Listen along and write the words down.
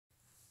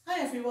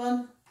Hi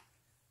everyone,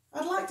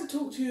 I'd like to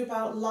talk to you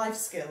about life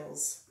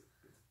skills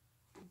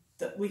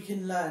that we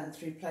can learn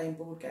through playing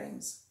board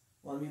games.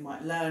 Well, we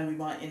might learn, we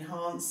might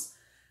enhance,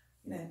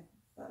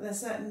 but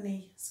there's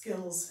certainly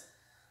skills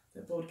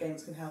that board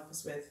games can help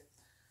us with.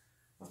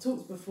 I've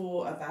talked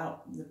before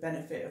about the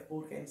benefit of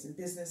board games in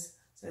business,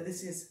 so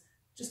this is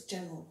just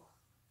general,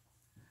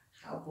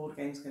 how board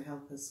games can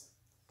help us.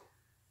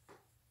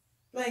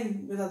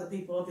 Playing with other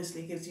people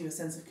obviously gives you a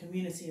sense of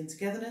community and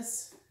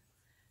togetherness.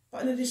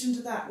 But in addition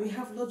to that, we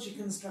have logic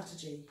and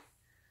strategy,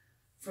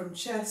 from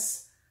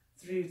chess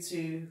through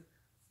to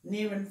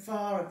near and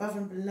far, above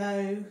and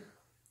below,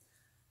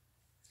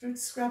 through to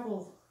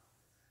Scrabble.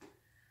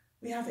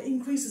 It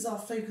increases our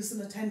focus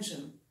and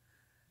attention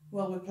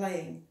while we're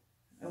playing,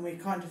 and we're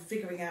kind of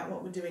figuring out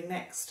what we're doing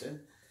next and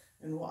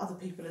what other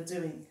people are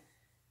doing.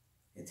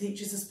 It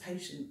teaches us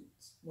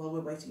patience while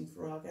we're waiting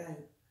for our go.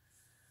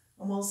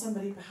 And while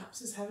somebody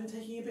perhaps is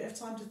taking a bit of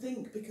time to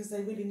think because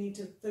they really need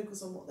to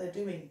focus on what they're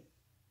doing.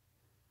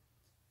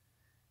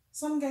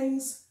 Some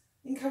games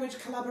encourage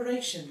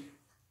collaboration,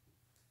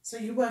 so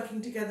you're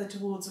working together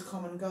towards a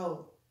common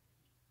goal.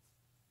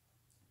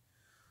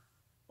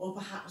 Or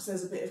perhaps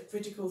there's a bit of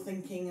critical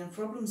thinking and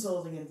problem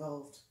solving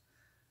involved.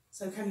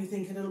 So can you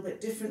think a little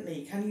bit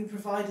differently? Can you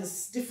provide a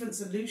different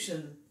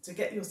solution to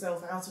get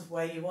yourself out of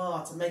where you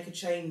are, to make a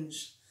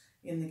change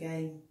in the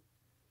game?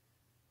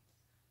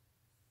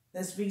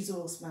 There's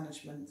resource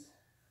management,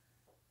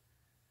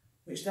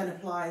 which then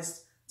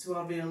applies to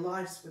our real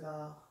lives with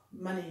our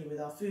money, with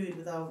our food,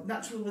 with our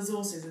natural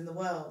resources in the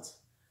world.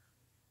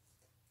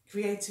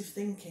 Creative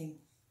thinking,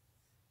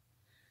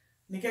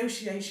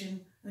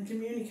 negotiation and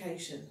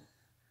communication,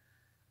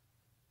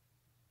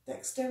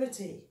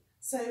 dexterity.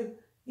 So,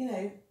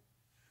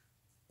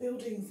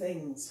 building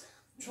things,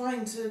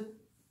 trying to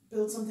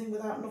build something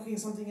without knocking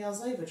something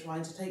else over,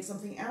 trying to take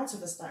something out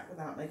of a stack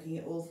without making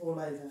it all fall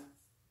over.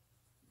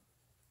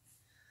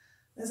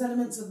 There's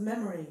elements of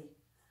memory.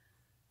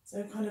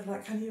 So kind of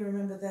like, can you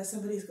remember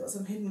somebody's got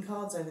some hidden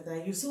cards over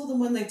there. You saw them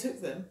when they took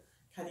them.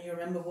 Can you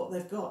remember what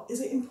they've got? Is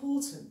it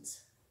important?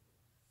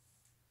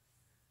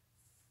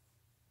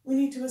 We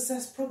need to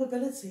assess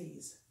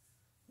probabilities.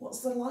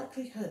 What's the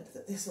likelihood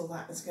that this or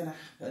that is going to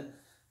happen?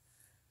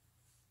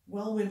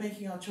 While we're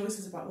making our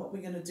choices about what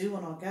we're going to do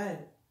on our go.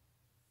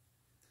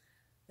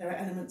 There are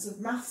elements of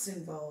maths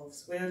involved.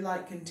 We're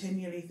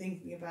continually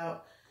thinking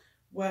about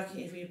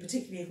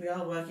particularly if we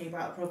are working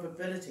about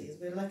probabilities,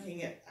 we're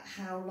looking at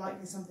how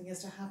likely something is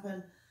to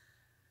happen.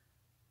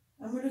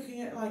 And we're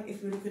looking at,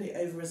 if we look at it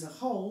over as a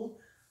whole,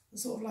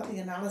 sort of like the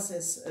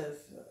analysis of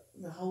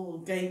the whole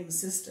game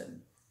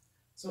system,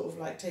 sort of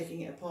like taking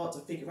it apart to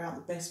figure out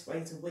the best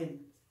way to win.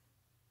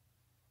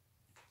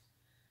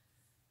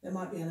 There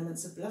might be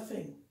elements of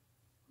bluffing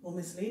or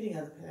misleading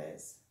other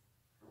players.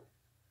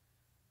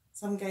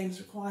 Some games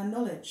require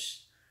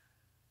knowledge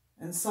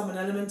and some an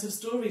element of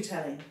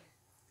storytelling.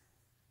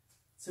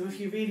 So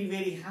if you're really,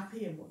 really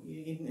happy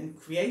and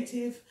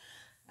creative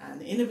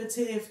and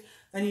innovative,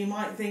 then you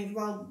might think,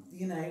 well,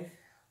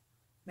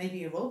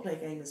 maybe a role-play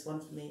game is one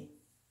for me.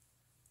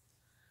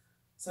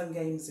 Some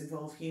games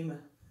involve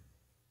humour.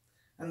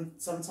 And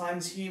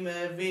sometimes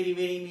humour really,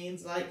 really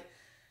means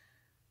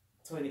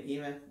toilet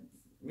humour,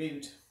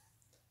 rude.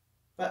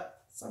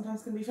 But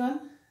sometimes can be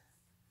fun.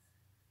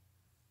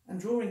 And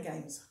drawing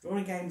games.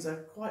 Drawing games are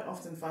quite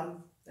often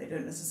fun. They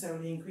don't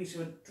necessarily increase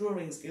your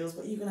drawing skills,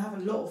 but you can have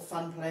a lot of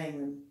fun playing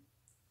them.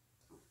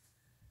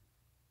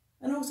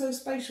 And also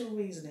spatial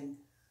reasoning.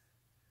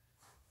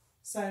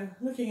 So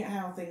looking at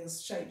how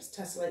things, shapes,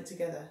 tessellate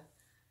together,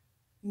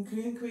 you can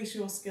increase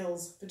your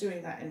skills for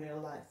doing that in real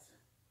life.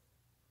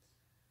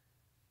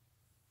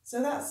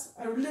 So that's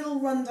a little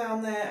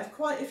rundown there of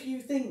quite a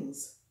few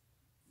things,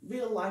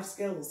 real life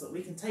skills that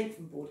we can take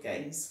from board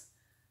games,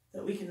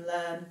 that we can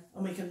learn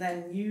and we can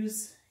then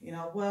use in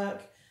our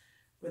work,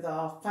 with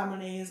our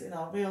families, in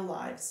our real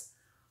lives,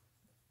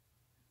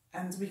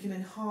 and we can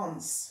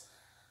enhance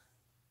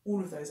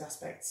all of those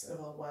aspects of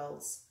our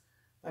worlds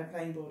by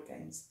playing board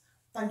games.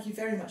 Thank you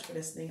very much for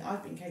listening.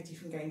 I've been Katie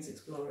from Games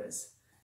Explorers.